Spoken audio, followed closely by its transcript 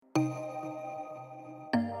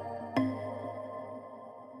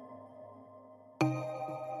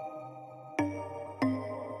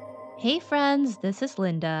Hey, friends, this is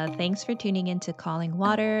Linda. Thanks for tuning in to Calling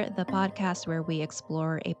Water, the podcast where we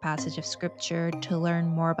explore a passage of scripture to learn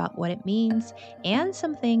more about what it means and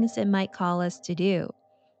some things it might call us to do.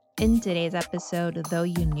 In today's episode, Though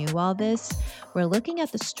You Knew All This, we're looking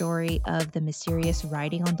at the story of the mysterious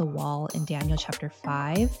writing on the wall in Daniel chapter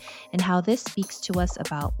 5 and how this speaks to us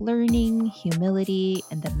about learning, humility,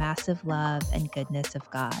 and the massive love and goodness of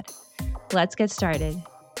God. Let's get started.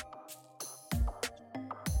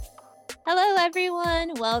 Hello,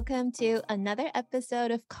 everyone. Welcome to another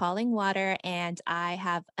episode of Calling Water. And I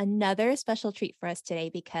have another special treat for us today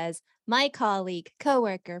because my colleague,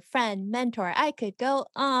 coworker, friend, mentor, I could go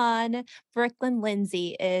on, Brooklyn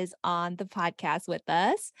Lindsey is on the podcast with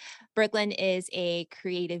us. Brooklyn is a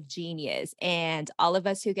creative genius, and all of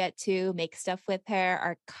us who get to make stuff with her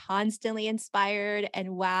are constantly inspired and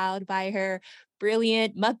wowed by her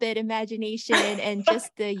brilliant Muppet imagination and just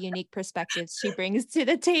the unique perspectives she brings to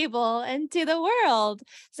the table and to the world.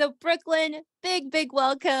 So, Brooklyn, big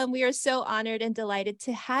welcome. We are so honored and delighted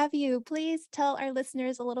to have you. Please tell our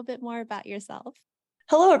listeners a little bit more about yourself.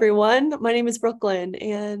 Hello, everyone. My name is Brooklyn,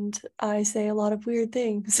 and I say a lot of weird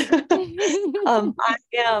things. I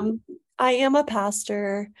am I am a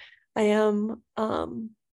pastor. I am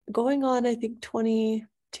going on, I think,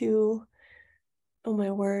 22, oh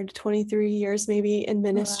my word, 23 years maybe in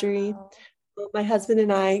ministry. Wow. My husband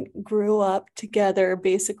and I grew up together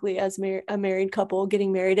basically as a married couple,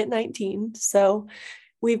 getting married at 19. So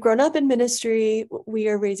we've grown up in ministry. We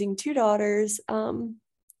are raising two daughters.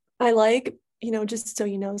 I like, just so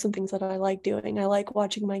you know, some things that I like doing. I like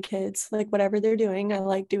watching my kids, like whatever they're doing, I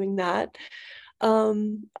like doing that.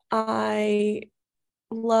 I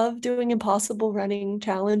love doing impossible running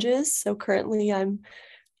challenges. So currently I'm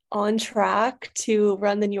on track to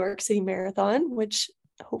run the New York City Marathon, which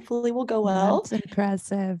hopefully will go well. That's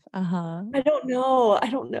impressive. Uh-huh. I don't know. I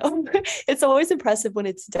don't know. It's always impressive when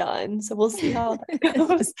it's done. So we'll see how that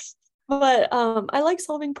goes. But I like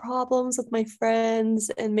solving problems with my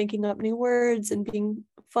friends and making up new words and being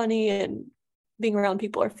funny, and being around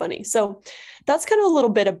people are funny. So that's kind of a little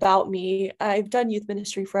bit about me. I've done youth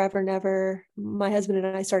ministry forever and ever. My husband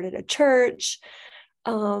and I started a church.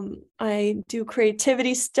 I do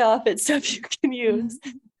creativity stuff. It's stuff you can use.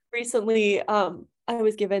 Recently, I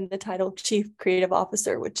was given the title Chief Creative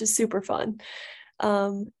Officer, which is super fun.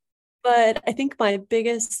 Um, but I think my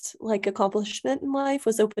biggest accomplishment in life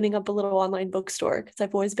was opening up a little online bookstore, because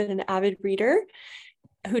I've always been an avid reader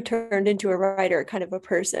who turned into a writer kind of a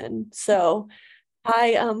person. So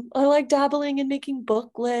I like dabbling in making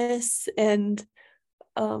book lists and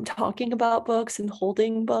talking about books and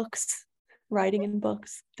holding books, writing in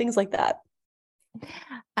books, things like that.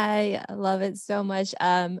 I love it so much.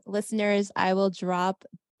 Listeners, I will drop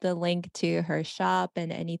the link to her shop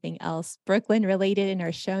and anything else Brooklyn related in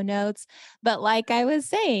our show notes. But like I was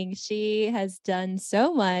saying, she has done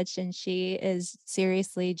so much, and she is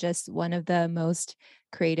seriously just one of the most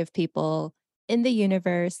creative people in the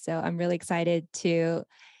universe. So I'm really excited to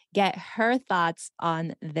get her thoughts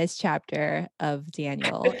on this chapter of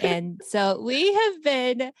Daniel. And so we have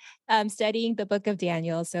been studying the book of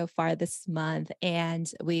Daniel so far this month,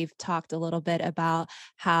 and we've talked a little bit about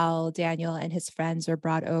how Daniel and his friends were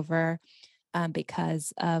brought over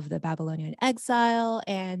because of the Babylonian exile.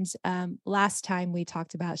 And last time we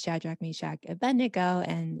talked about Shadrach, Meshach, Abednego,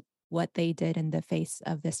 and what they did in the face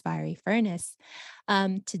of this fiery furnace.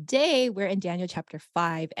 Today, we're in Daniel chapter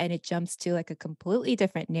 5, and it jumps to like a completely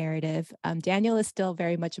different narrative. Daniel is still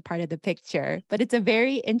very much a part of the picture, but it's a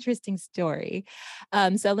very interesting story.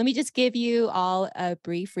 So let me just give you all a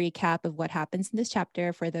brief recap of what happens in this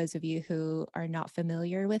chapter for those of you who are not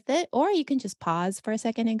familiar with it, or you can just pause for a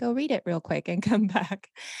second and go read it real quick and come back.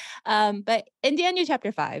 But in Daniel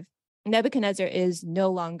chapter 5, Nebuchadnezzar is no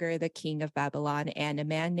longer the king of Babylon, and a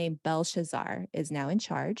man named Belshazzar is now in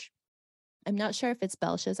charge. I'm not sure if it's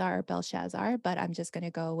Belshazzar or Belshazzar, but I'm just going to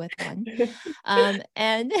go with one.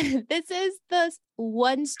 And this is the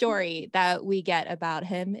one story that we get about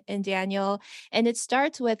him in Daniel. And it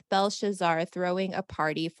starts with Belshazzar throwing a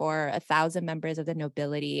party for 1,000 members of the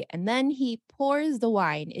nobility. And then he pours the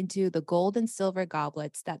wine into the gold and silver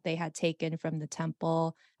goblets that they had taken from the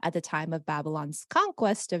temple at the time of Babylon's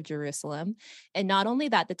conquest of Jerusalem. And not only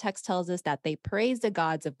that, the text tells us that they praise the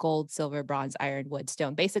gods of gold, silver, bronze, iron, wood,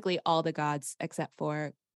 stone, basically all the gods except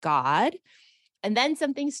for God. And then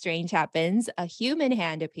something strange happens. A human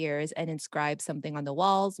hand appears and inscribes something on the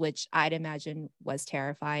walls, which I'd imagine was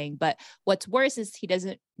terrifying. But what's worse is he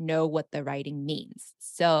doesn't know what the writing means.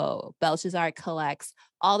 So Belshazzar collects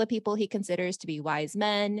all the people he considers to be wise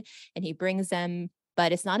men, and he brings them.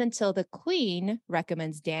 But it's not until the queen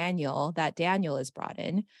recommends Daniel that Daniel is brought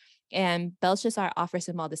in. And Belshazzar offers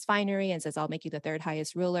him all this finery and says, I'll make you the third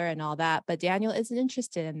highest ruler and all that. But Daniel isn't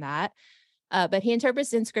interested in that. But he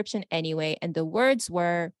interprets the inscription anyway. And the words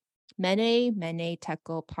were Mene, Mene,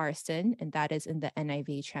 Tekel, Parsin. And that is in the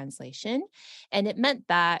NIV translation. And it meant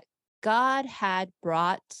that God had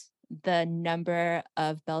brought the number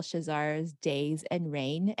of Belshazzar's days and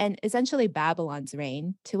reign, and essentially Babylon's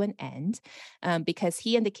reign, to an end, because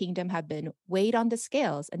he and the kingdom have been weighed on the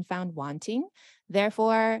scales and found wanting.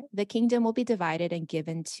 Therefore, the kingdom will be divided and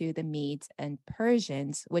given to the Medes and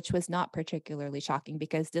Persians, which was not particularly shocking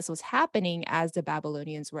because this was happening as the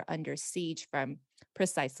Babylonians were under siege from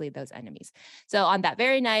precisely those enemies. So on that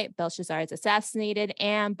very night, Belshazzar is assassinated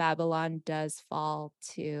and Babylon does fall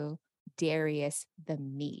to Darius the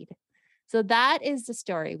Mede. So that is the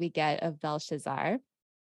story we get of Belshazzar.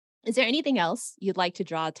 Is there anything else you'd like to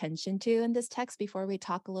draw attention to in this text before we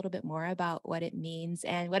talk a little bit more about what it means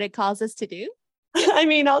and what it calls us to do? I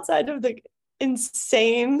mean, outside of the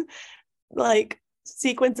insane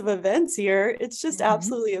sequence of events here, it's just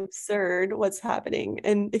absolutely absurd what's happening.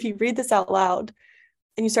 And if you read this out loud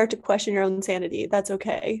and you start to question your own sanity, that's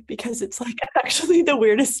okay, because it's actually the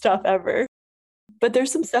weirdest stuff ever. But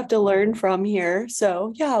there's some stuff to learn from here.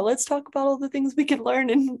 So yeah, let's talk about all the things we can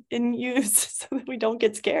learn and use so that we don't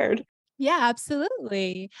get scared. Yeah,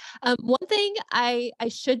 absolutely. One thing I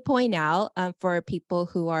should point out for people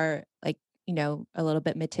who are a little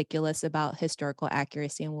bit meticulous about historical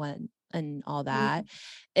accuracy and all that,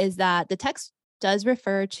 is that the text does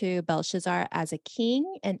refer to Belshazzar as a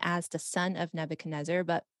king and as the son of Nebuchadnezzar,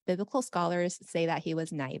 but biblical scholars say that he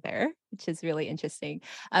was neither, which is really interesting.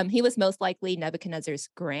 He was most likely Nebuchadnezzar's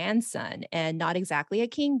grandson and not exactly a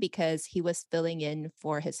king because he was filling in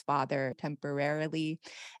for his father temporarily.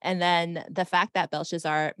 And then the fact that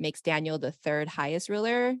Belshazzar makes Daniel the third highest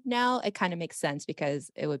ruler now, it kind of makes sense because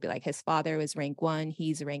it would be like his father was rank 1,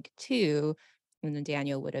 he's rank 2, and then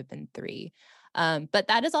Daniel would have been 3. But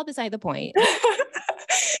that is all beside the point.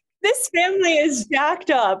 This family is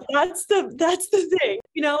jacked up. That's the thing.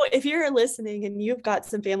 If you're listening and you've got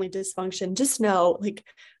some family dysfunction, just know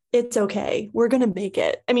it's okay. We're going to make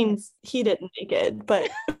it. I mean, he didn't make it,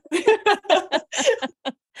 but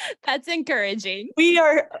that's encouraging. We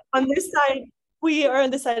are on this side. We are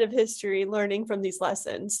on the side of history learning from these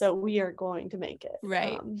lessons. So we are going to make it.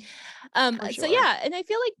 Right. Sure. So yeah, and I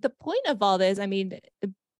feel like the point of all this, I mean,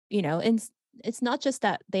 and it's not just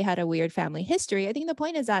that they had a weird family history. I think the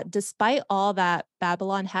point is that despite all that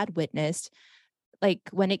Babylon had witnessed,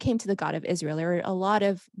 when it came to the God of Israel, there were a lot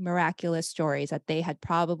of miraculous stories that they had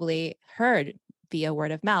probably heard via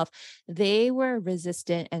word of mouth. They were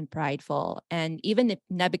resistant and prideful. And even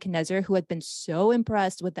Nebuchadnezzar, who had been so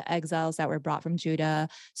impressed with the exiles that were brought from Judah,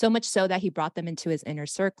 so much so that he brought them into his inner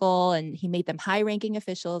circle and he made them high-ranking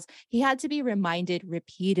officials, he had to be reminded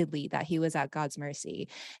repeatedly that he was at God's mercy.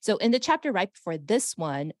 So in the chapter right before this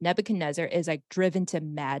one, Nebuchadnezzar is driven to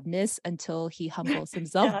madness until he humbles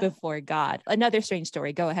himself before God. Another strange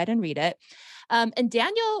story. Go ahead and read it. And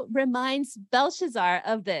Daniel reminds Belshazzar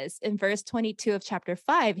of this in verse 22 of chapter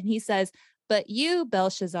 5. And he says, "But you,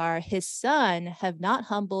 Belshazzar, his son, have not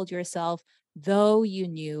humbled yourself, though you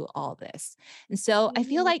knew all this." And so I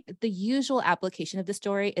feel like the usual application of the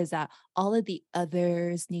story is that all of the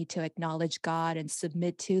others need to acknowledge God and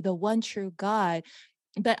submit to the one true God.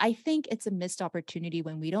 But I think it's a missed opportunity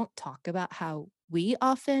when we don't talk about how we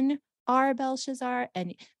often are Belshazzar.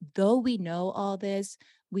 And though we know all this,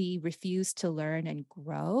 we refuse to learn and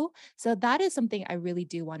grow. So that is something I really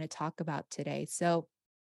do want to talk about today. So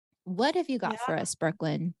what have you got for us,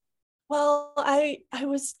 Brooklyn? Well, I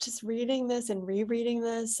was just reading this and rereading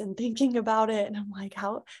this and thinking about it. And I'm like,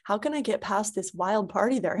 how can I get past this wild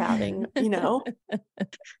party they're having?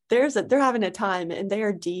 They're having a time and they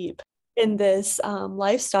are deep in this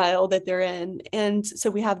lifestyle that they're in. And so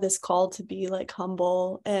we have this call to be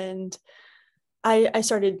humble. And I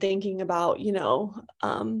started thinking about,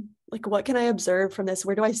 what can I observe from this?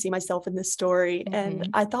 Where do I see myself in this story? And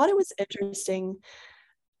I thought it was interesting.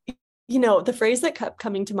 The phrase that kept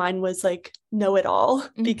coming to mind was know it all,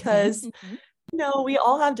 because, we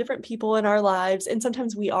all have different people in our lives. And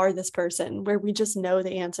sometimes we are this person where we just know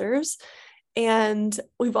the answers. And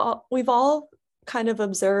we've all kind of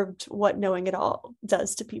observed what knowing it all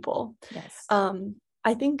does to people. Yes.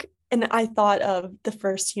 I think, and I thought of the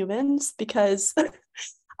first humans because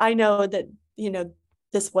I know that,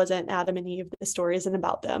 this wasn't Adam and Eve, the story isn't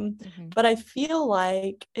about them, but I feel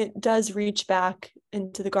like it does reach back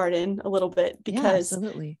into the garden a little bit because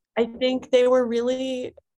absolutely. I think they were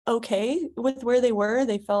really okay with where they were.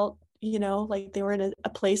 They felt, like they were in a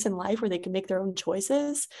place in life where they could make their own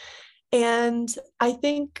choices. And I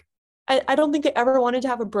think I don't think they ever wanted to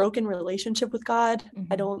have a broken relationship with God.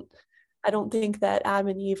 Mm-hmm. I don't think that Adam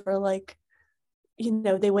and Eve are like,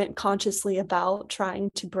 they went consciously about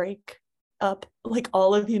trying to break up like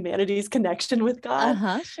all of humanity's connection with God.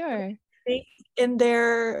 Uh-huh, sure. They, in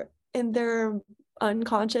their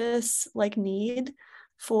unconscious like need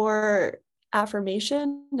for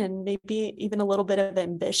affirmation and maybe even a little bit of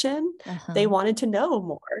ambition, they Uh-huh. wanted to know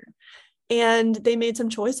more. And they made some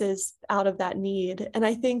choices out of that need. And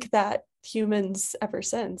I think that humans ever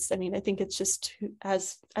since, I mean, I think it's just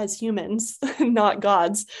as humans, not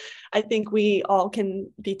gods, I think we all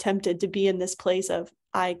can be tempted to be in this place of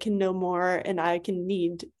I can know more and I can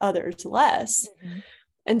need others less. Mm-hmm.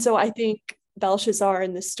 And so I think Belshazzar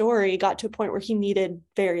in the story got to a point where he needed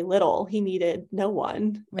very little. He needed no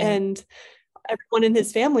one. Right. And everyone in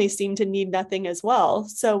his family seemed to need nothing as well.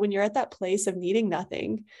 So when you're at that place of needing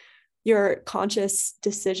nothing, your conscious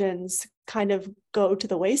decisions kind of go to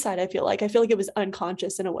the wayside. I feel like it was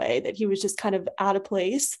unconscious in a way that he was just kind of at a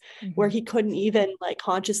place where Mm-hmm. he couldn't even like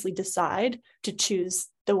consciously decide to choose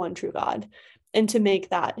the one true God and to make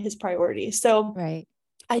that his priority. So Right.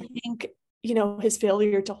 I think, his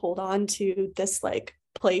failure to hold on to this like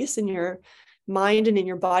place in your mind and in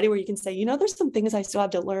your body where you can say, there's some things I still have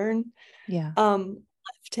to learn, Yeah.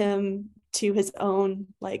 left him to his own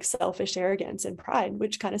like selfish arrogance and pride,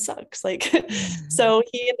 which kind of sucks. Like, so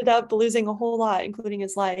he ended up losing a whole lot, including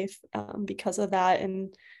his life, because of that.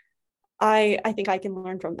 And I think I can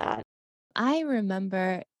learn from that. I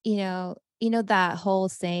remember, that whole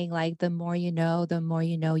saying like the more you know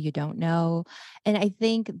you don't know. And I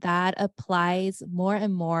think that applies more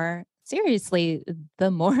and more seriously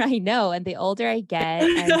the more I know and the older I get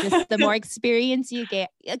and just the more experience you get.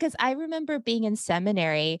 Because I remember being in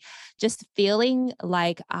seminary, just feeling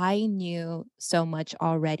like I knew so much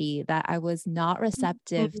already that I was not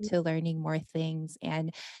receptive Mhm. to learning more things.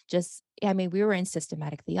 And just, I mean, we were in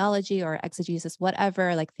systematic theology or exegesis,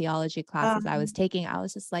 whatever, like theology classes I was Um, taking. I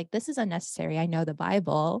was just like, this is unnecessary. I know the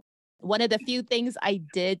Bible. One of the few things I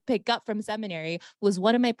did pick up from seminary was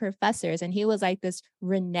one of my professors, and he was like this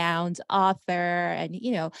renowned author. And,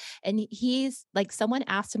 and he's like, someone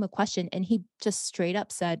asked him a question, and he just straight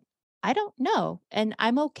up said, I don't know. And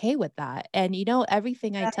I'm okay with that. And,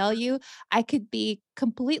 everything I tell you, I could be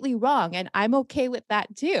completely wrong, and I'm okay with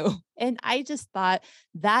that too. And I just thought,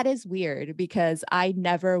 that is weird because I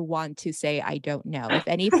never want to say I don't know. If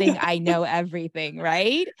anything, I know everything,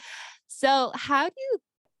 right? So, how do you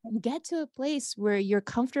get to a place where you're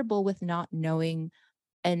comfortable with not knowing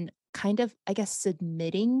and kind of, I guess,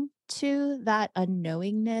 submitting to that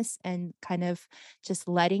unknowingness and kind of just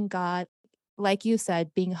letting God, like you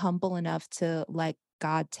said, being humble enough to let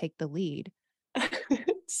God take the lead?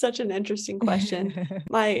 Such an interesting question.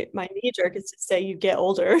 My knee jerk is to say you get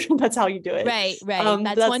older. That's how you do it. Right, right.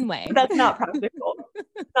 That's That's one way. that's not practical.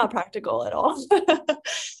 Not practical at all.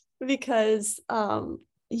 Because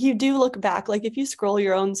you do look back, like if you scroll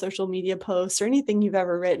your own social media posts or anything you've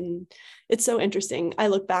ever written, it's so interesting. I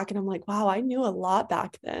look back and I'm like, wow, I knew a lot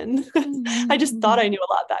back then. I just thought I knew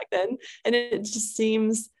a lot back then. And it just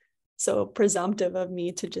seems so presumptive of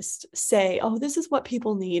me to just say, oh, this is what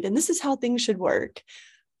people need and this is how things should work.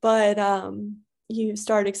 But you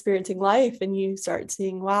start experiencing life and you start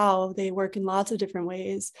seeing, wow, they work in lots of different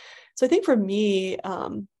ways. So I think for me,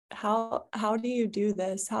 how do you do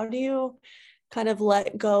this? How do you kind of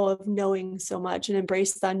let go of knowing so much and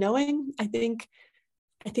embrace the unknowing? I think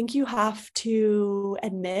you have to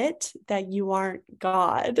admit that you aren't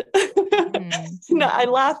God. Mhm, No, I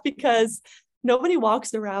mhm. laugh because nobody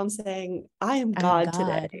walks around saying, I am I am God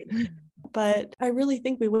God. today. But I really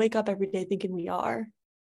think we wake up every day thinking we are.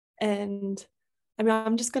 And I mean,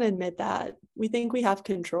 I'm just going to admit that we think we have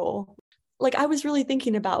control. Like, I was really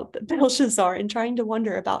thinking about Belshazzar and trying to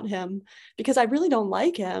wonder about him because I really don't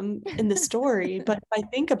like him in the story. But if I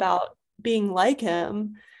think about being like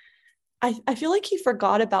him, I feel like he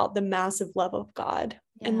forgot about the massive love of God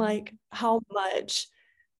and Yeah, like how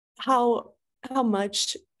how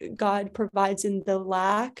much God provides in the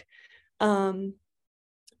lack. Um,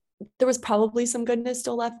 there was probably some goodness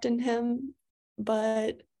still left in him,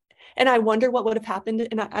 but and I wonder what would have happened.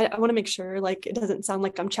 And I want to make sure like it doesn't sound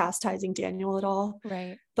like I'm chastising Daniel at all,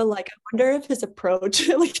 right, but like I wonder if his approach,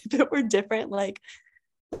 like if it were different, like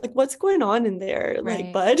what's going on in there,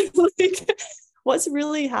 like right, bud, like what's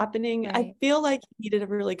really happening. I right. feel like he needed a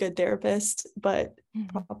really good therapist, but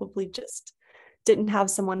Mhm. probably just didn't have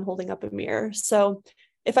someone holding up a mirror. So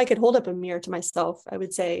if I could hold up a mirror to myself, I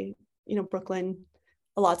would say, Brooklyn,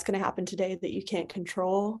 a lot's going to happen today that you can't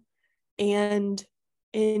control. And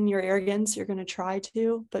in your arrogance, you're going to try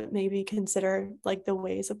to, but maybe consider like the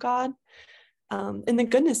ways of God. in the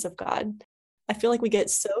goodness of God. I feel like we get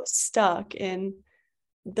so stuck in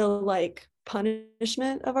the like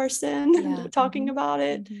punishment of our sin, Yeah. talking about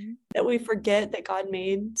it, Mm-hmm. that we forget that God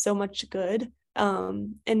made so much good.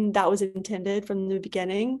 And that was intended from the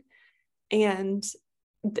beginning. And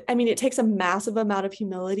I mean, it takes a massive amount of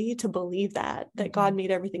humility to believe that God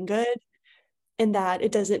made everything good and that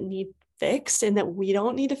it doesn't need fixed and that we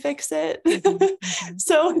don't need to fix it. Mm-hmm. Mm-hmm.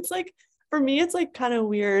 So it's like, for me, it's like kind of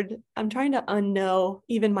weird. I'm trying to unknow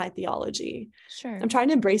even my theology. Sure. I'm trying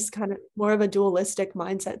to embrace kind of more of a dualistic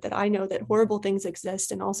mindset that I know that horrible things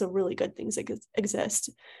exist and also really good things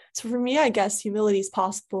exist. So for me, I guess humility is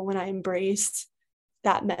possible when I embrace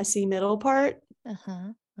that messy middle part.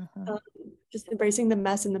 Uh-huh. Uh-huh. Um, just embracing the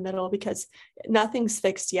mess in the middle, because nothing's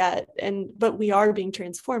fixed yet, but we are being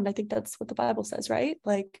transformed. I think that's what the Bible says, right?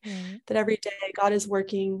 Like Right. that every day God is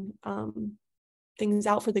working things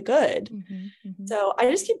out for the good. Mm-hmm. Mm-hmm. So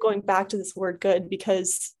I just keep going back to this word good,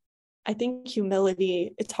 because I think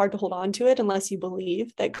humility, it's hard to hold on to it unless you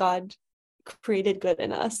believe that God created good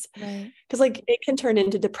in us. Right. Because like it can turn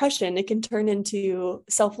into depression, it can turn into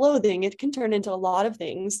self-loathing, it can turn into a lot of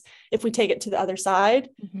things if we take it to the other side.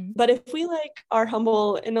 Mm-hmm. But if we like are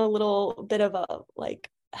humble in a little bit of a like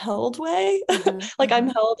held way, Uh-huh. like I'm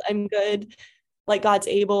Uh-huh. held, I'm good, like God's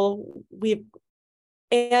able, we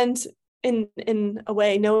and in a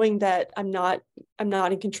way, knowing that I'm not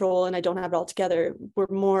in control and I don't have it all together, we're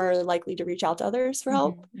more likely to reach out to others for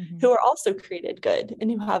help, Mm-hmm. Mm-hmm. who are also created good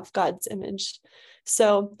and who have God's image.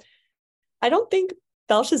 So I don't think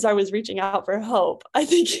Belshazzar was reaching out for hope. I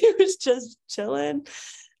think he was just chilling,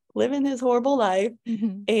 living his horrible life.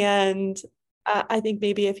 Mm-hmm. And I think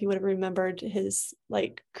maybe if he would have remembered his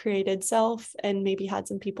like created self and maybe had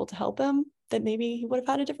some people to help him, that maybe he would have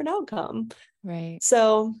had a different outcome. Right.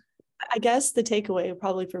 So I guess the takeaway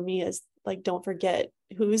probably for me is like, don't forget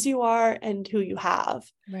whose you are and who you have.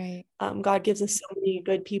 Right. God gives us so many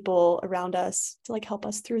good people around us to like help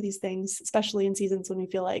us through these things, especially in seasons when we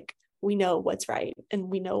feel like we know what's right and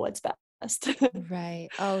we know what's best. Right.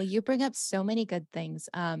 Oh, you bring up so many good things.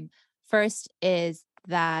 First is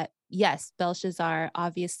that yes, Belshazzar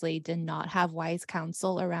obviously did not have wise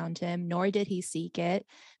counsel around him, nor did he seek it,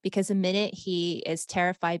 because the minute he is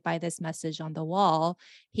terrified by this message on the wall,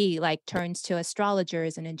 he like turns to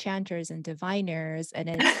astrologers and enchanters and diviners. And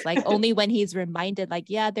it's like only when he's reminded, like,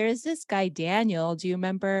 yeah, there's this guy Daniel. Do you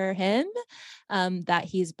remember him? That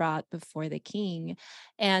he's brought before the king.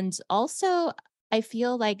 And also I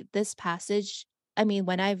feel like this passage, I mean,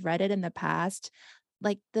 when I've read it in the past,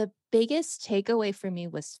 like the biggest takeaway for me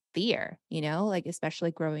was fear, like especially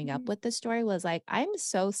growing up with the story was like, I'm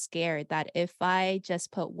so scared that if I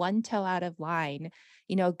just put one toe out of line,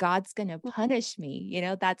 God's going to punish me.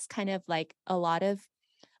 That's kind of like a lot of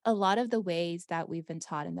the ways that we've been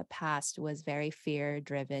taught in the past was very fear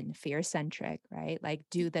driven, fear centric, right? Like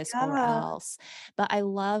do this or Yeah. else. But I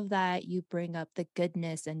love that you bring up the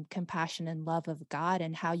goodness and compassion and love of God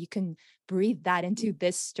and how you can breathe that into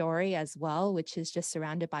this story as well, which is just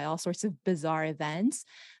surrounded by all sorts of bizarre events.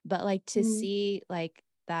 But like to Mm-hmm. see like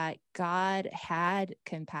that God had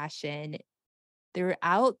compassion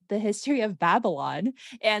throughout the history of Babylon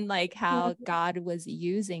and like how God was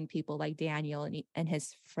using people like Daniel and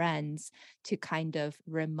his friends to kind of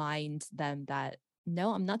remind them that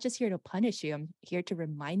no, I'm not just here to punish you. I'm here to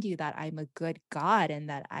remind you that I'm a good God and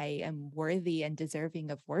that I am worthy and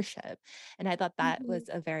deserving of worship. And I thought that Mm-hmm. was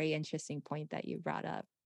a very interesting point that you brought up.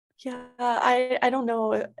 Yeah, I don't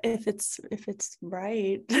know if it's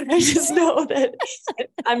right. I just know that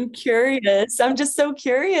I'm curious. I'm just so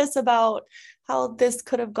curious about how this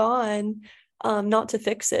could have gone. Not to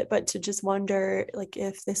fix it, but to just wonder like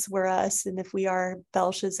if this were us and if we are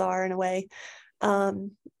Belshazzar in a way.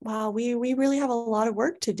 Wow, we really have a lot of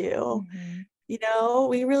work to do. Mhm.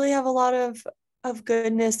 We really have a lot of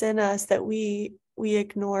goodness in us that we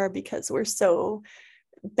ignore because we're so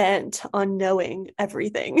bent on knowing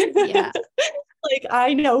everything. Yeah. Like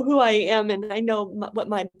I know who I am and I know what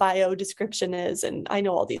my bio description is and I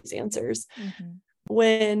know all these answers, Mhm.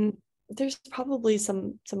 when there's probably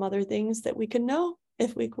some other things that we could know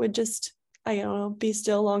if we would just, I don't know, be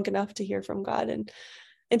still long enough to hear from God and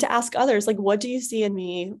to ask others, like, what do you see in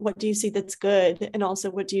me? What do you see that's good? And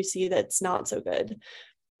also what do you see that's not so good?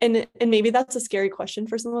 And maybe that's a scary question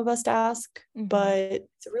for some of us to ask, Mhm. but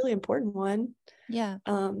it's a really important one. Yeah.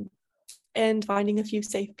 um, and finding a few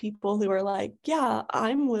safe people who are like, yeah,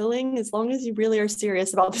 I'm willing, as long as you really are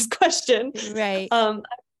serious about this question, Right. I'm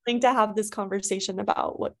willing to have this conversation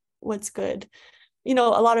about what's good. A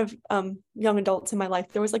lot of young adults in my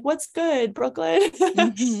life, there was like, what's good, Brooklyn?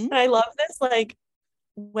 And Mhm. I love this like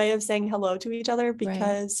way of saying hello to each other, Right.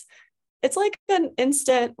 because it's like an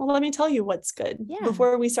instant, well, let me tell you what's good Yeah,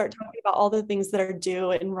 before we start talking about all the things that are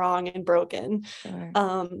due and wrong and broken. sure.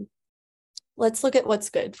 Um, let's look at what's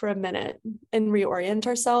good for a minute and reorient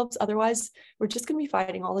ourselves. Otherwise, we're just going to be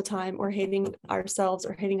fighting all the time, or hating ourselves,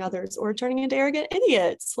 or hating others, or turning into arrogant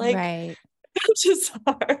idiots. Like, Right. it's just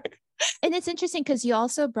hard. And it's interesting because you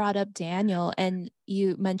also brought up Daniel and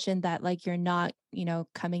you mentioned that like you're not,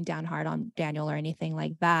 coming down hard on Daniel or anything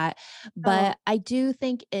like that. Oh, But I do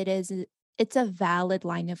think it's a valid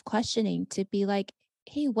line of questioning to be like,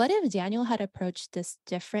 hey, what if Daniel had approached this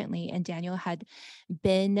differently and Daniel had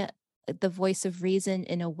been the voice of reason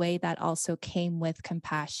in a way that also came with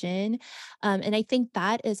compassion. And I think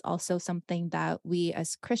that is also something that we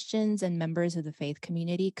as Christians and members of the faith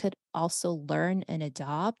community could also learn and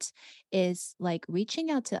adopt is like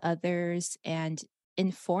reaching out to others and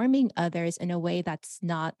informing others in a way that's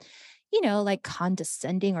not, like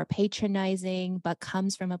condescending or patronizing, but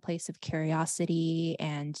comes from a place of curiosity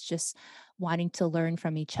and just wanting to learn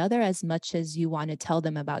from each other as much as you want to tell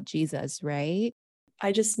them about Jesus, right?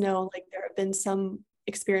 I just know like there have been some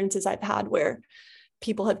experiences I've had where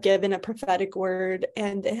people have given a prophetic word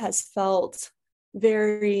and it has felt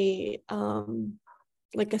very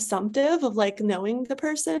like assumptive of like knowing the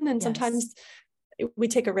person. And Yes. sometimes we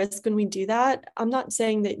take a risk when we do that. I'm not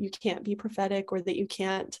saying that you can't be prophetic or that you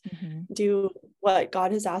can't Mhm. do what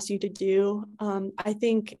God has asked you to do. I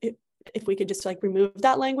think if we could just like remove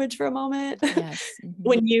that language for a moment, Yes. Mhm.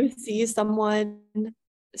 when you see someone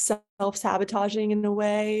self-sabotaging in a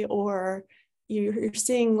way, or you're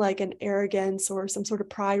seeing like an arrogance or some sort of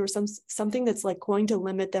pride or something that's like going to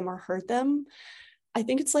limit them or hurt them, I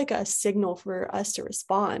think it's like a signal for us to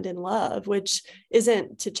respond in love, which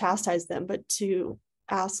isn't to chastise them, but to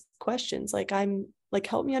ask questions. Like, I'm like,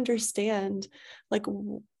 help me understand like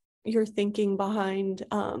your thinking behind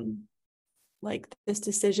like this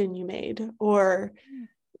decision you made. Or,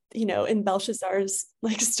 in Belshazzar's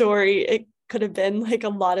like story, it could have been like a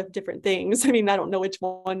lot of different things. I mean, I don't know which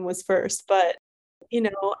one was first, but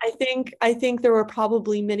I think there were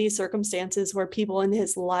probably many circumstances where people in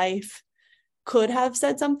his life could have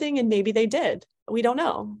said something and maybe they did. We don't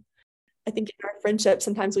know. I think in our friendship,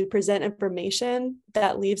 sometimes we present information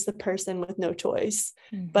that leaves the person with no choice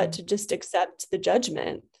but Mhm. to just accept the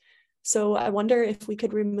judgment. So I wonder if we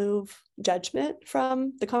could remove judgment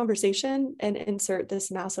from the conversation and insert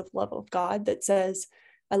this massive love of God that says,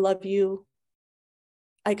 I love you.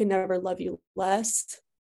 I can never love you less,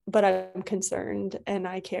 but I'm concerned and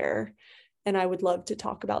I care. And I would love to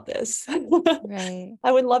talk about this. Right.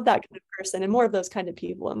 I would love that kind of person and more of those kind of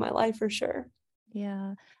people in my life for sure.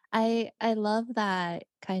 Yeah. I love that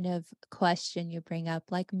kind of question you bring up.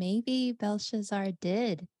 Like maybe Belshazzar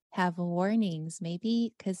did have warnings,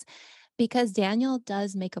 maybe because Daniel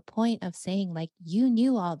does make a point of saying like you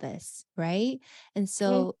knew all this, right? And Mhm.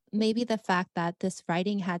 so maybe the fact that this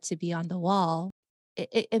writing had to be on the wall,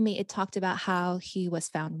 I mean, it talked about how he was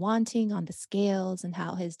found wanting on the scales and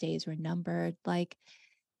how his days were numbered. Like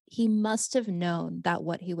he must have known that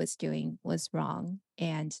what he was doing was wrong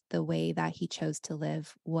and the way that he chose to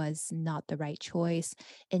live was not the right choice.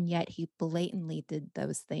 And yet he blatantly did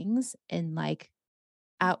those things in like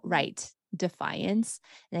outright defiance.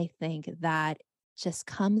 And I think that just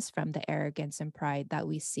comes from the arrogance and pride that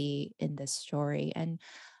we see in this story and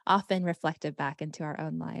often reflected back into our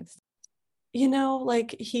own lives.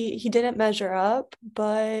 Like he didn't measure up,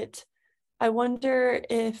 but I wonder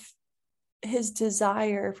if his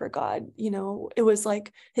desire for God, it was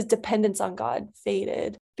like his dependence on God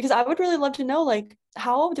faded. Because I would really love to know, like,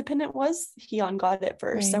 how dependent was he on God at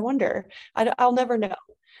first? I Right. wonder. I'll never know.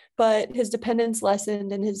 But his dependence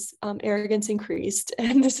lessened and his arrogance increased.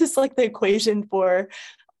 And this is like the equation for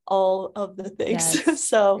all of the things. Yes,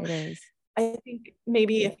 So it is. I think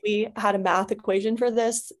maybe if we had a math equation for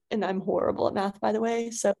this, and I'm horrible at math, by the way,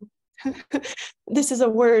 so this is a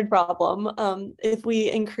word problem. If we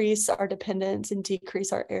increase our dependence and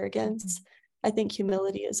decrease our arrogance, Mhm. I think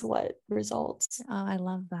humility is what results. Oh, I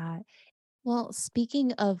love that. Well,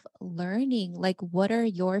 speaking of learning, like what are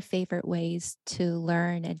your favorite ways to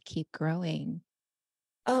learn and keep growing?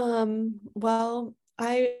 Well,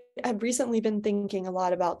 I've recently been thinking a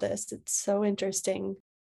lot about this. It's so interesting.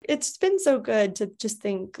 It's been so good to just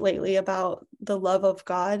think lately about the love of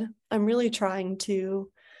God. I'm really trying to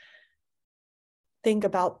think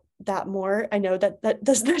about that more. I know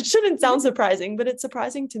that shouldn't sound surprising, but it's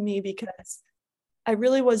surprising to me because I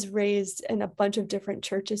really was raised in a bunch of different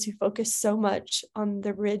churches who focus so much on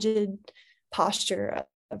the rigid posture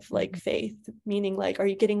of like Mhm, faith, meaning like, are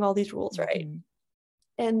you getting all these rules right? mhm.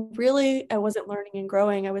 And really, I wasn't learning and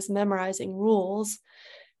growing. I was memorizing rules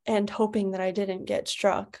and hoping that I didn't get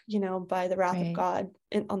struck, by the wrath of Right. God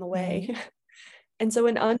on the way. Right. And so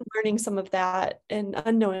in unlearning some of that and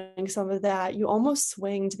unknowing some of that, you almost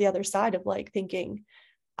swing to the other side of like thinking,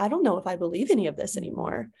 I don't know if I believe any of this Mhm.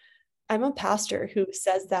 anymore. I'm a pastor who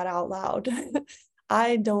says that out loud.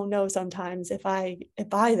 I don't know sometimes if I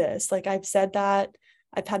buy this. Like I've said that.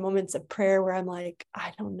 I've had moments of prayer where I'm like,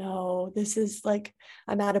 I don't know. This is like,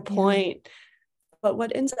 I'm at a Yeah. point. But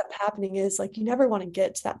what ends up happening is like you never want to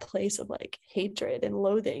get to that place of like hatred and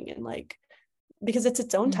loathing and like because it's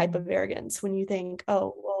its own type of Mhm. arrogance when you think,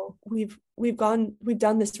 oh, well, we've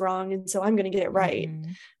done this wrong, and so I'm going to get it right,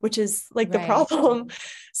 Mhm. which is like the Right. problem.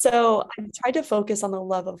 So I try to focus on the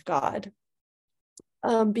love of God,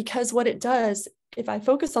 because what it does, if I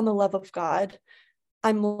focus on the love of God,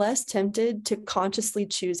 I'm less tempted to consciously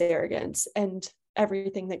choose arrogance and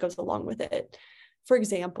everything that goes along with it. For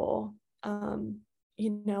example,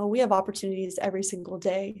 we have opportunities every single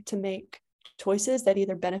day to make choices that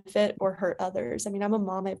either benefit or hurt others. I mean, I'm a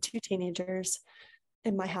mom, I have two teenagers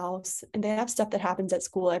in my house, and they have stuff that happens at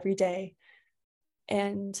school every day.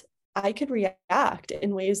 And I could react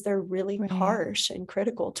in ways that are really Right. harsh and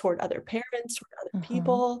critical toward other parents, toward other Uh-huh.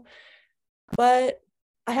 people. But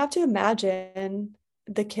I have to imagine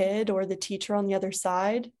the kid or the teacher on the other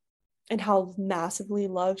side and how massively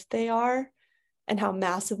loved they are and how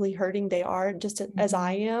massively hurting they are, just as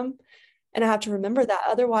I Mhm. am. And I have to remember that.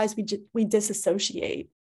 Otherwise, we disassociate.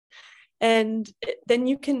 And then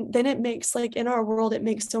it makes like in our world, it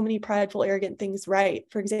makes so many prideful, arrogant things right.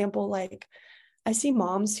 For example, like I see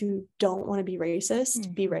moms who don't want to be Mhm.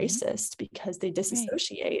 racist because they Right.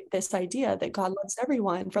 disassociate this idea that God loves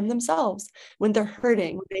everyone from Right. themselves when they're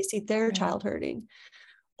hurting, when they see their Right. child hurting.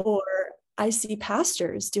 Or I see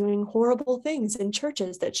pastors doing horrible things in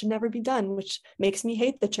churches that should never be done, which makes me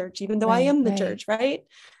hate the church, even though I Right. am the Right. church, right?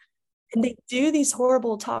 And they do these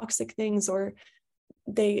horrible, toxic things, or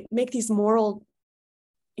they make these moral,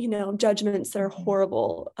 judgments that are Mhm.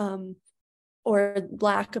 horrible. Or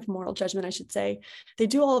lack of moral judgment, I should say. They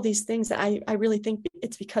do all of these things that I really think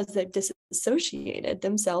it's because they've disassociated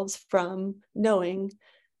themselves from knowing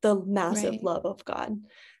the massive Right. love of God.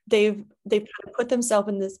 They've kind of put themselves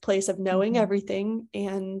in this place of knowing Mhm. everything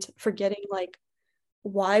and forgetting like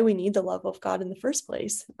why we need the love of God in the first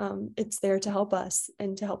place. It's there to help us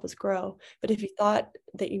and to help us grow. But if you thought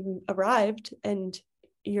that you arrived and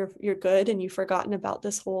you're good and you've forgotten about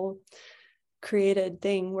this whole created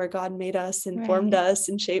thing where God made us and formed Right. us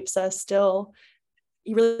and shapes us still,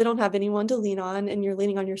 you really don't have anyone to lean on and you're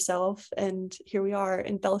leaning on yourself. And here we are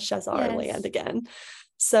in Belshazzar land Yes. again.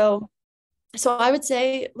 So so I would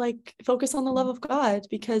say like focus on the love Mm. of God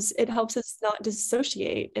because it helps us not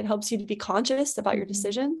dissociate. It helps you to be conscious about your Mhm.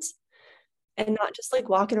 decisions and not just like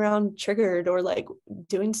walking around triggered or like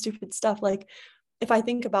doing stupid stuff. Like if I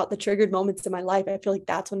think about the triggered moments in my life, I feel like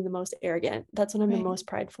that's when I'm the most arrogant. That's when I'm the Right. most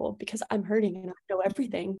prideful because I'm hurting and I know Mhm.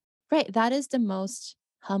 everything. Right. That is the most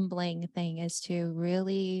humbling thing is to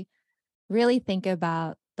really think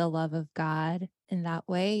about the love of God in that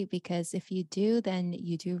way. Because if you do, then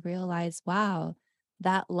you do realize, wow,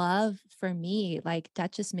 that love for me, like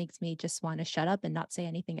that just makes me just want to shut up and not say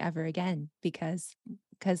anything ever again because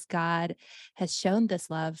God has shown this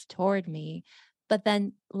love toward me. But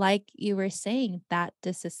then, like you were saying, that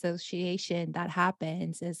disassociation that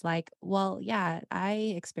happens is like, well, yeah,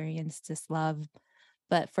 I experienced this love,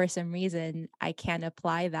 but for some reason, I can't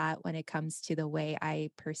apply that when it comes to the way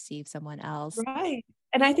I perceive someone else. Right.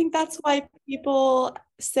 And I think that's why people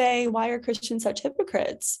say, why are Christians such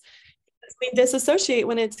hypocrites? We disassociate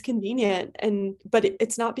when it's convenient but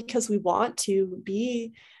it's not because we want to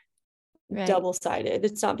be Right. double-sided.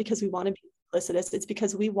 It's not because we want to be duplicitous. It's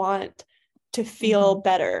because we want to feel Mhm.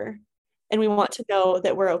 better and we want to know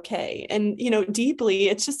that we're okay. And deeply,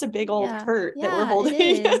 it's just a big old Yeah. hurt that we're Yeah, it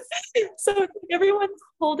holding. is. So everyone's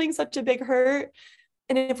holding such a big hurt.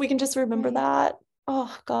 And if we can just remember Right. that,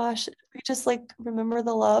 oh gosh, if we just like remember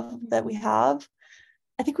the love that we Mhm. have,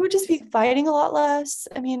 I think we would just be fighting a lot less.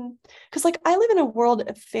 I mean, because like I live in a world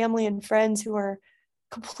of family and friends who are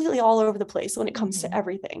completely all over the place when it comes to Mhm.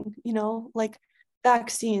 everything, like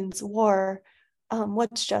vaccines, war,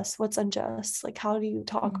 what's just, what's unjust, like how do you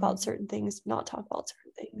talk about Mhm. certain things, not talk about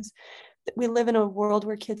certain things. We live in a world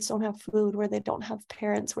where kids don't have food, where they don't have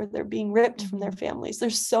parents, where they're being ripped from their Mhm. families.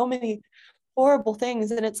 There's so many horrible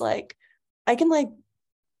things. And it's like, I can like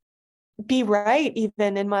be right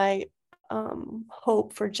even in my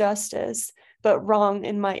hope for justice, but wrong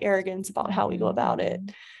in my arrogance about how we go Mhm. about it.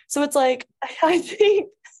 Mhm. So it's like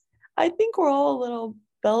I think we're all a little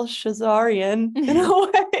Belshazzarian in a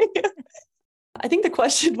way. I think the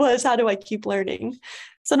question was, how do I keep learning?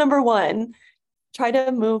 So number one, try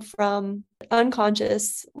to move from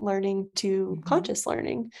unconscious learning to Mm-hmm. conscious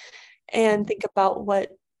learning, and think about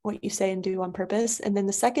what you say and do on purpose. And then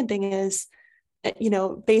the second thing is,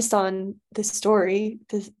 based on this story,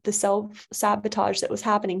 the self-sabotage that was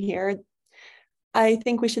happening here, I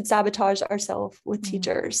think we should sabotage ourselves with Mm-hmm.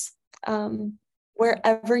 teachers,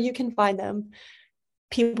 wherever you can find them.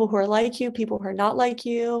 People who are like you, people who are not like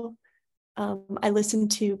you. I listen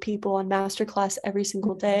to people on masterclass every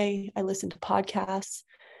single day. I listen to podcasts.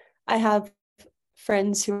 I have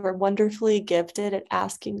friends who are wonderfully gifted at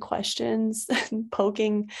asking questions and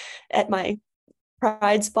poking at my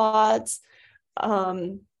pride spots.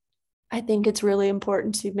 Um, I think it's really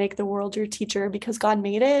important to make the world your teacher because God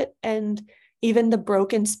made it, and even the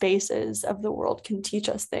broken spaces of the world can teach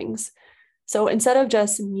us things. So instead of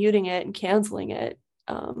just muting it and canceling it,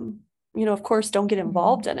 of course, don't get Mm-hmm.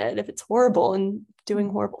 involved in it if it's horrible and doing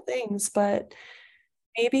horrible things, but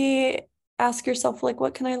maybe ask yourself, like,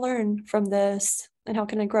 what can I learn from this and how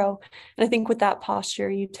can I grow? And I think with that posture,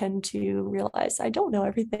 you tend to realize I don't know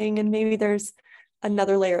everything, and maybe there's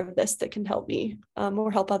another layer of this that can help me,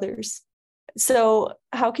 or help others. So,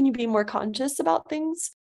 how can you be more conscious about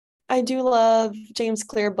things? I do love James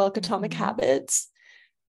Clear book, Atomic Mm-hmm. Habits.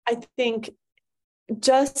 I think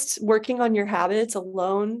just working on your habits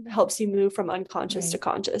alone helps you move from unconscious to Right.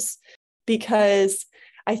 conscious, because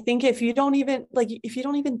I think if you don't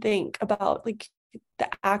even think about like the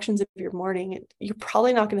actions of your morning, you're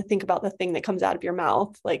probably not going to think about the thing that comes out of your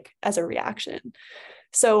mouth like as a reaction.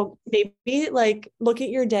 So maybe like look at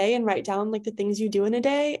your day and write down like the things you do in a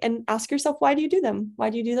day and ask yourself, why do you do them? Why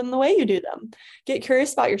do you do them the way you do them? Get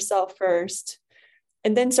curious about yourself first,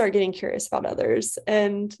 and then start getting curious about others,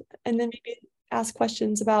 and then maybe ask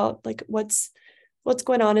questions about like what's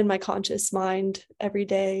going on in my conscious mind every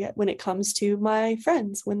day when it comes to my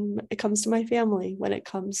friends, when it comes to my family, when it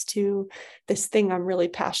comes to this thing I'm really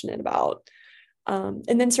passionate about.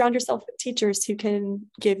 And then surround yourself with teachers who can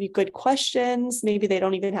give you good questions. Maybe they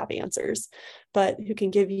don't even have answers, but who can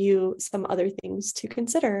give you some other things to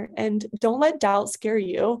consider. And don't let doubt scare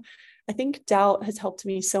you. I think doubt has helped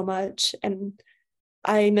me so much. And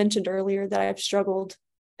I mentioned earlier that I've struggled,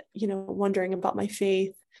 wondering about my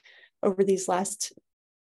faith over these last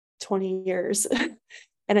 20 years.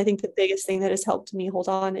 And I think the biggest thing that has helped me hold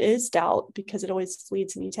on is doubt, because it always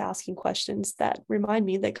leads me to asking questions that remind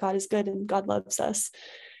me that God is good and God loves us,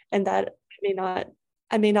 and that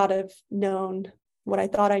I may not have known what I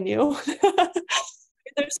thought I knew.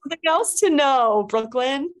 There's something else to know,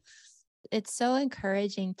 Brooklyn. It's so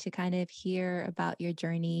encouraging to kind of hear about your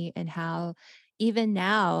journey and how even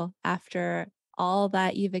now, after all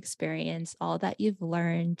that you've experienced, all that you've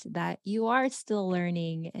learned, that you are still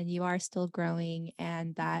learning and you are still growing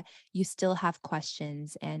and that you still have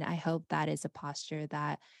questions. And I hope that is a posture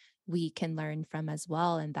that we can learn from as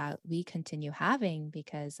well and that we continue having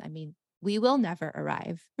because I mean, we will never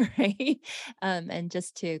arrive, right? And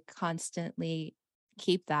just to constantly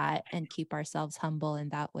keep that and keep ourselves humble in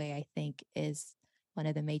that way, I think is one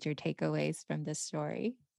of the major takeaways from this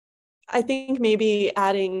story. I think maybe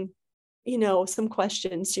adding, some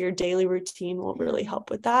questions to your daily routine will really Yeah.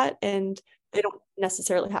 help with that. And they don't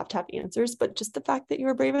necessarily have to have answers, but just the fact that you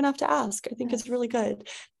were brave enough to ask, I think is Yes. really good.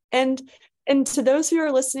 And and to those who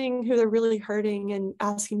are listening who are really hurting and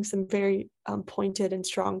asking some very pointed and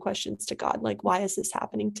strong questions to God, like, why is this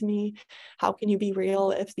happening to me? How can you be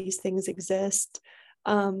real if these things exist?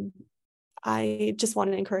 Um, I just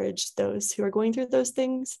want to encourage those who are going through those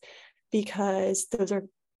things, because those are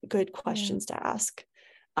good Yeah. questions to ask.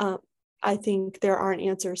 Um, I think there aren't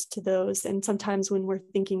answers to those. And sometimes when we're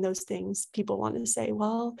thinking those things, people want to say,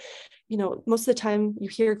 well, most of the time you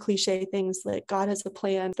hear cliche things like God has a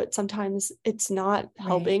plan, but sometimes it's not Right.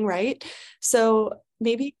 helping, right? So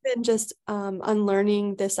maybe even just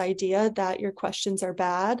unlearning this idea that your questions are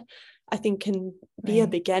bad, I think can be a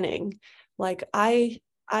Right. beginning. Like I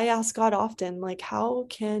ask God often, like, how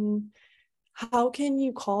can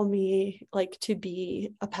you call me like to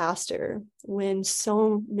be a pastor when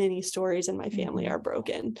so many stories in my family Hmm. are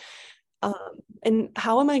broken? And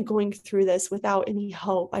how am I going through this without any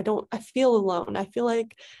help? I feel alone. I feel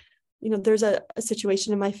like, there's a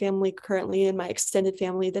situation in my family currently, in my extended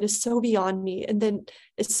family, that is so beyond me. And then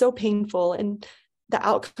it's so painful. And the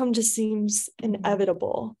outcome just seems Hmm.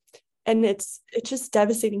 inevitable. And it's just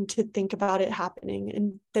devastating to think about it happening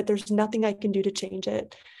and that there's nothing I can do to change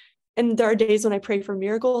it. And there are days when I pray for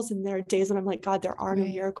miracles, and there are days when I'm like, God, there are no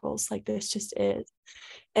Right. miracles. Like, this just is.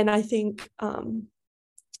 And I think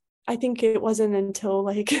it wasn't until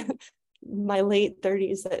like my late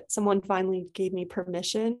 30s that someone finally gave me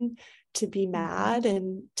permission to be Hmm. mad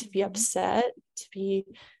and to be upset, to be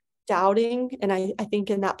doubting. And I think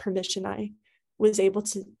in that permission, I was able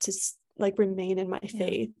to like remain in my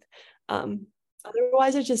faith.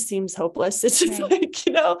 Otherwise it just seems hopeless. It's just like,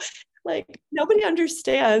 like nobody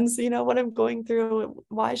understands, what I'm going through.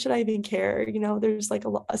 Why should I even care? There's like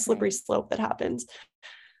a slippery slope that happens.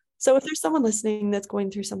 So if there's someone listening that's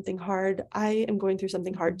going through something hard, I am going through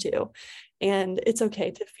something hard too. And it's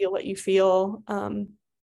okay to feel what you feel.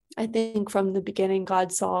 I think from the beginning,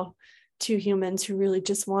 God saw two humans who really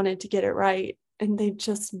just wanted to get it right. And they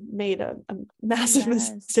just made a massive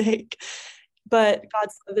mistake. But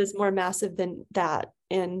God's love is more massive than that.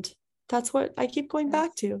 And that's what I keep going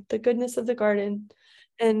back to, the goodness of the garden.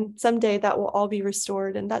 And someday that will all be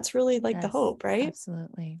restored. And that's really like the hope, right?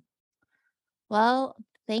 Absolutely. Well,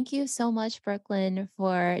 thank you so much, Brooklyn,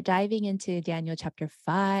 for diving into Daniel chapter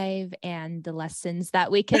 5 and the lessons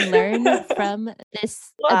that we can learn from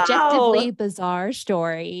this objectively bizarre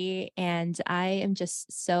story. And I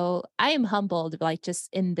am humbled, like just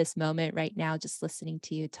in this moment right now, just listening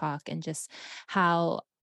to you talk and just how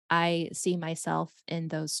I see myself in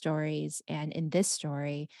those stories and in this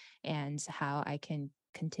story, and how I can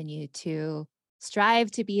continue to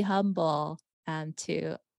strive to be humble,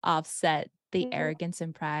 to offset the arrogance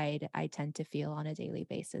and pride I tend to feel on a daily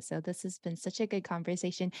basis. So this has been such a good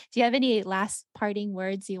conversation. Do you have any last parting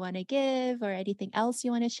words you want to give, or anything else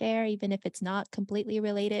you want to share, even if it's not completely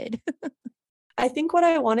related? I think what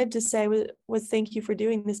I wanted to say was thank you for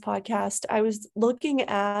doing this podcast. I was looking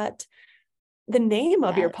at the name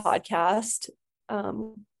of your podcast.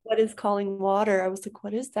 What is calling water? I was like,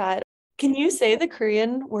 what is that? Can you say the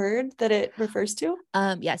Korean word that it refers to?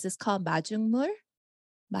 Yes, it's called majungmur.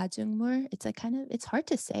 Majungmur. It's it's hard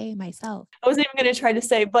to say myself. I wasn't even going to try to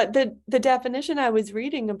say, but the definition I was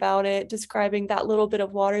reading about it, describing that little bit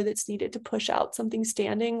of water that's needed to push out something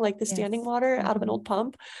standing, like the standing water out of an old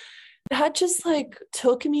pump, that just like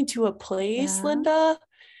took me to a place, Linda.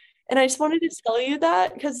 And I just wanted to tell you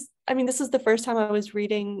that because this is the first time I was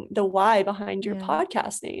reading the why behind your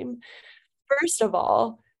podcast name. First of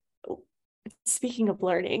all, speaking of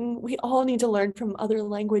learning, we all need to learn from other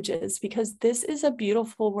languages, because this is a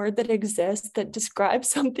beautiful word that exists that describes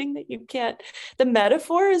something that you can't. The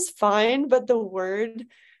metaphor is fine, but the word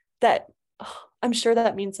that I'm sure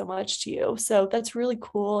that means so much to you. So that's really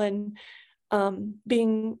cool. And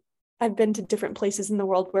I've been to different places in the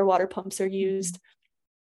world where water pumps are used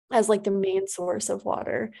as like the main source of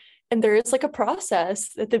water. And there is like a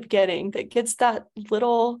process at the beginning that gets that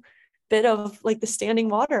little bit of like the standing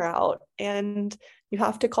water out, and you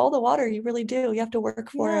have to call the water. You really do. You have to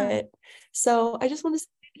work for it. So I just want to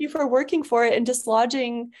thank you for working for it and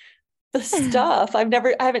dislodging the stuff. I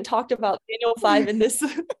haven't talked about Daniel 5 in this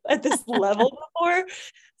at this level before.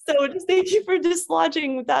 So just thank you for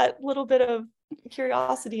dislodging that little bit of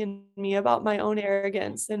curiosity in me about my own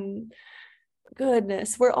arrogance. And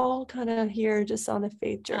goodness, we're all kind of here just on a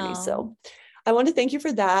faith journey. So I want to thank you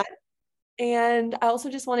for that. And I also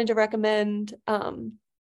just wanted to recommend,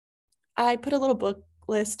 I put a little book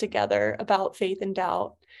list together about faith and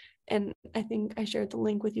doubt. And I think I shared the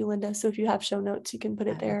link with you, Linda. So if you have show notes, you can put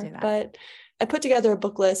it there. But I put together a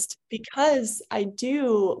book list because I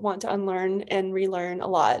do want to unlearn and relearn a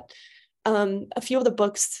lot. A few of the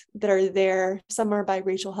books that are there, some are by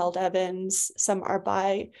Rachel Held Evans, some are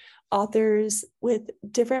by authors with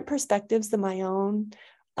different perspectives than my own.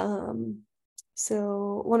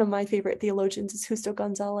 So one of my favorite theologians is Justo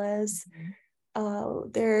Gonzalez.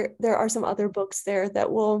 There are some other books there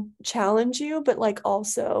that will challenge you, but like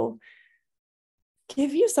also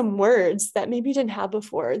give you some words that maybe you didn't have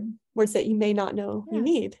before, words that you may not know you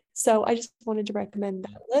need. So I just wanted to recommend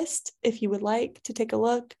that list if you would like to take a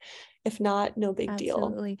look. If not, no big deal.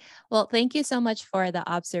 Absolutely. Well, thank you so much for the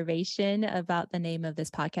observation about the name of this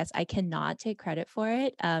podcast. I cannot take credit for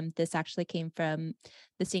it. This actually came from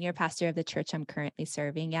the senior pastor of the church I'm currently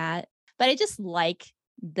serving at. But I just like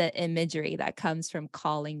the imagery that comes from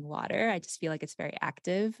calling water. I just feel like it's very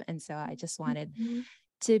active. And so I just wanted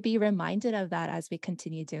to be reminded of that as we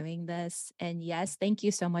continue doing this. And yes, thank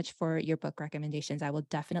you so much for your book recommendations. I will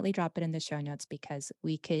definitely drop it in the show notes because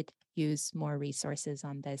we could use more resources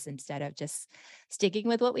on this instead of just sticking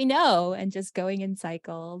with what we know and just going in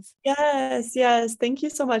cycles. Yes. Thank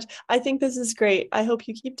you so much. I think this is great. I hope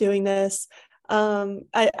you keep doing this.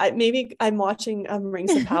 Maybe I'm watching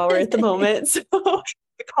Rings of Power at the moment. So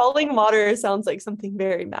calling water sounds like something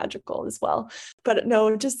very magical as well. But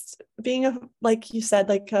no, just being like you said,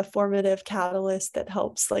 like a formative catalyst that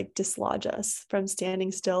helps like dislodge us from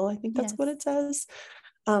standing still. I think that's what it says.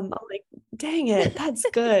 I'm like, dang it, that's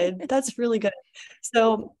good. That's really good.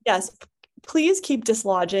 So yes, please keep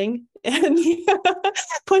dislodging and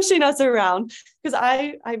pushing us around, because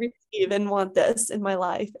I receive and want this in my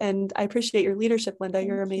life. And I appreciate your leadership, Linda.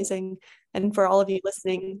 You're Thank you. amazing. And for all of you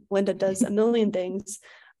listening, Linda does a million things.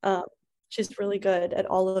 Um, she's really good at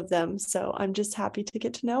all of them. So I'm just happy to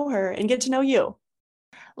get to know her and get to know you.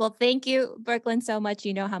 Well, thank you, Brooklyn, so much.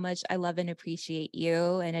 You know how much I love and appreciate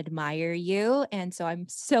you and admire you. And so I'm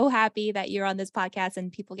so happy that you're on this podcast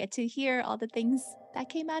and people get to hear all the things that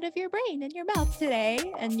came out of your brain and your mouth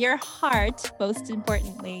today and your heart, most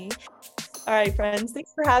importantly. All right, friends.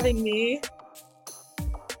 Thanks for having me.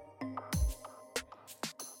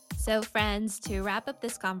 So, friends, to wrap up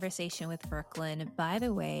this conversation with Brooklyn, by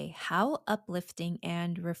the way, how uplifting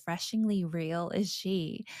and refreshingly real is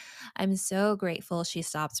she? I'm so grateful she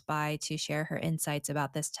stopped by to share her insights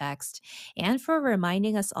about this text and for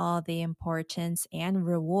reminding us all the importance and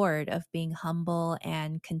reward of being humble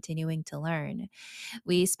and continuing to learn.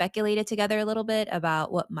 We speculated together a little bit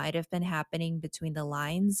about what might have been happening between the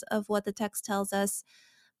lines of what the text tells us.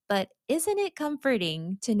 But isn't it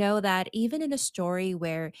comforting to know that even in a story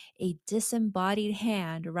where a disembodied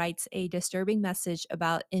hand writes a disturbing message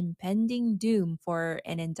about impending doom for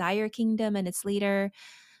an entire kingdom and its leader,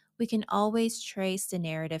 we can always trace the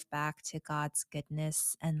narrative back to God's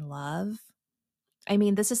goodness and love? I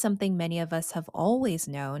mean, this is something many of us have always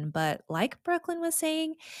known, but like Brooklyn was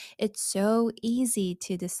saying, it's so easy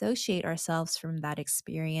to dissociate ourselves from that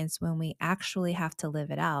experience when we actually have to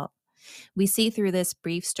live it out. We see through this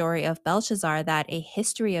brief story of Belshazzar that a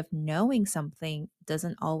history of knowing something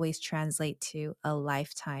doesn't always translate to a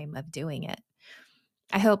lifetime of doing it.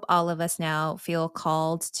 I hope all of us now feel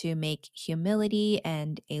called to make humility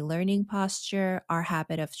and a learning posture our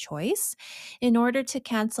habit of choice in order to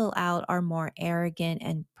cancel out our more arrogant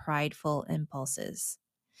and prideful impulses.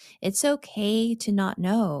 It's okay to not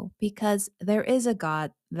know because there is a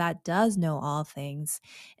God that does know all things,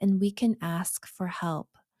 and we can ask for help.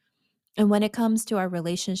 And when it comes to our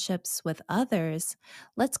relationships with others,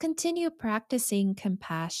 let's continue practicing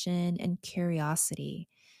compassion and curiosity.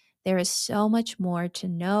 There is so much more to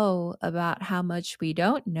know about how much we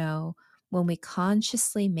don't know when we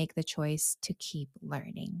consciously make the choice to keep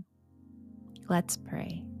learning. Let's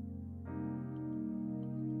pray.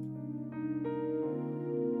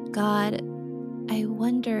 God, I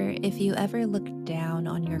wonder if you ever look down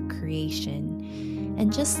on your creation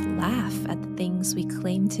and just laugh at the things we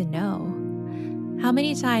claim to know. How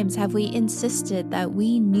many times have we insisted that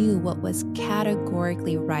we knew what was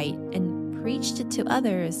categorically right and preached it to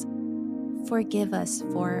others? Forgive us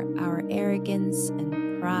for our arrogance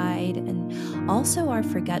and pride and also our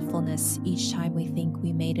forgetfulness each time we think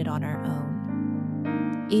we made it on our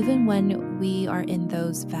own. Even when we are in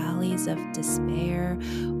those valleys of despair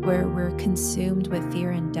where we're consumed with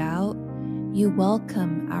fear and doubt, you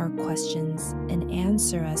welcome our questions and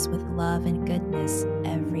answer us with love and goodness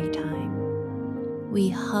every time. We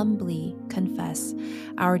humbly confess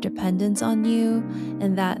our dependence on you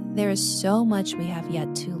and that there is so much we have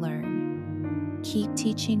yet to learn. Keep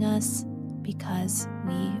teaching us because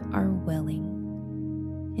we are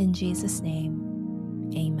willing. In Jesus'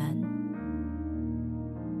 name, amen.